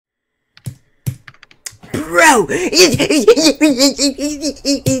bro.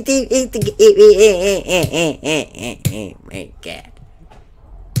 Oh my god.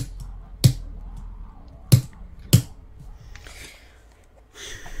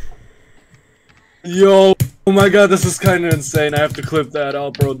 Yo, oh my god, this is kind of insane. I have to clip that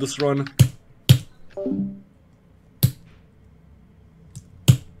out, bro. This run.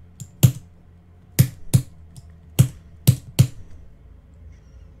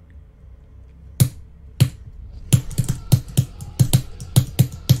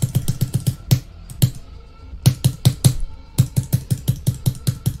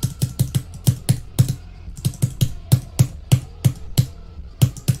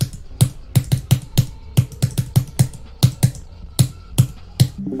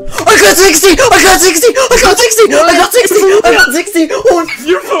 I got 60! I got 60! I got 60! I got 60! I got 60!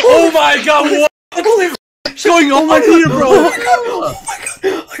 Oh my god, what? What's going on here, bro? Oh my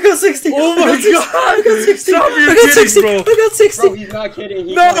god! I got 60! Oh my god! I got 60! Stop, you're I got kidding, 60! bro. I got 60! Bro, he's not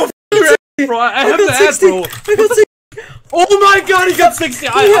kidding. No, bro, I have to add, bro. I got 60! Oh my god, he got 60!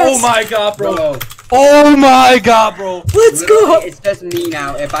 Oh my god, bro. Bro, Oh my god, bro. Let's go! it's just me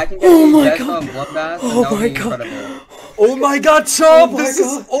now. If I can get Oh my just god. on Bloodbath, Oh that would my be god. incredible. Oh my god, Chop! Oh my This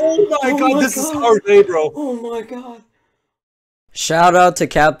god. is. Oh my Oh god, my this is god. our day, bro. Oh my god. Shout out to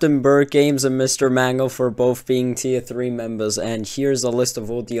Captain Burke Games and Mr. Mango for both being tier 3 members, and here's a list of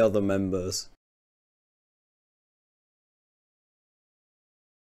all the other members.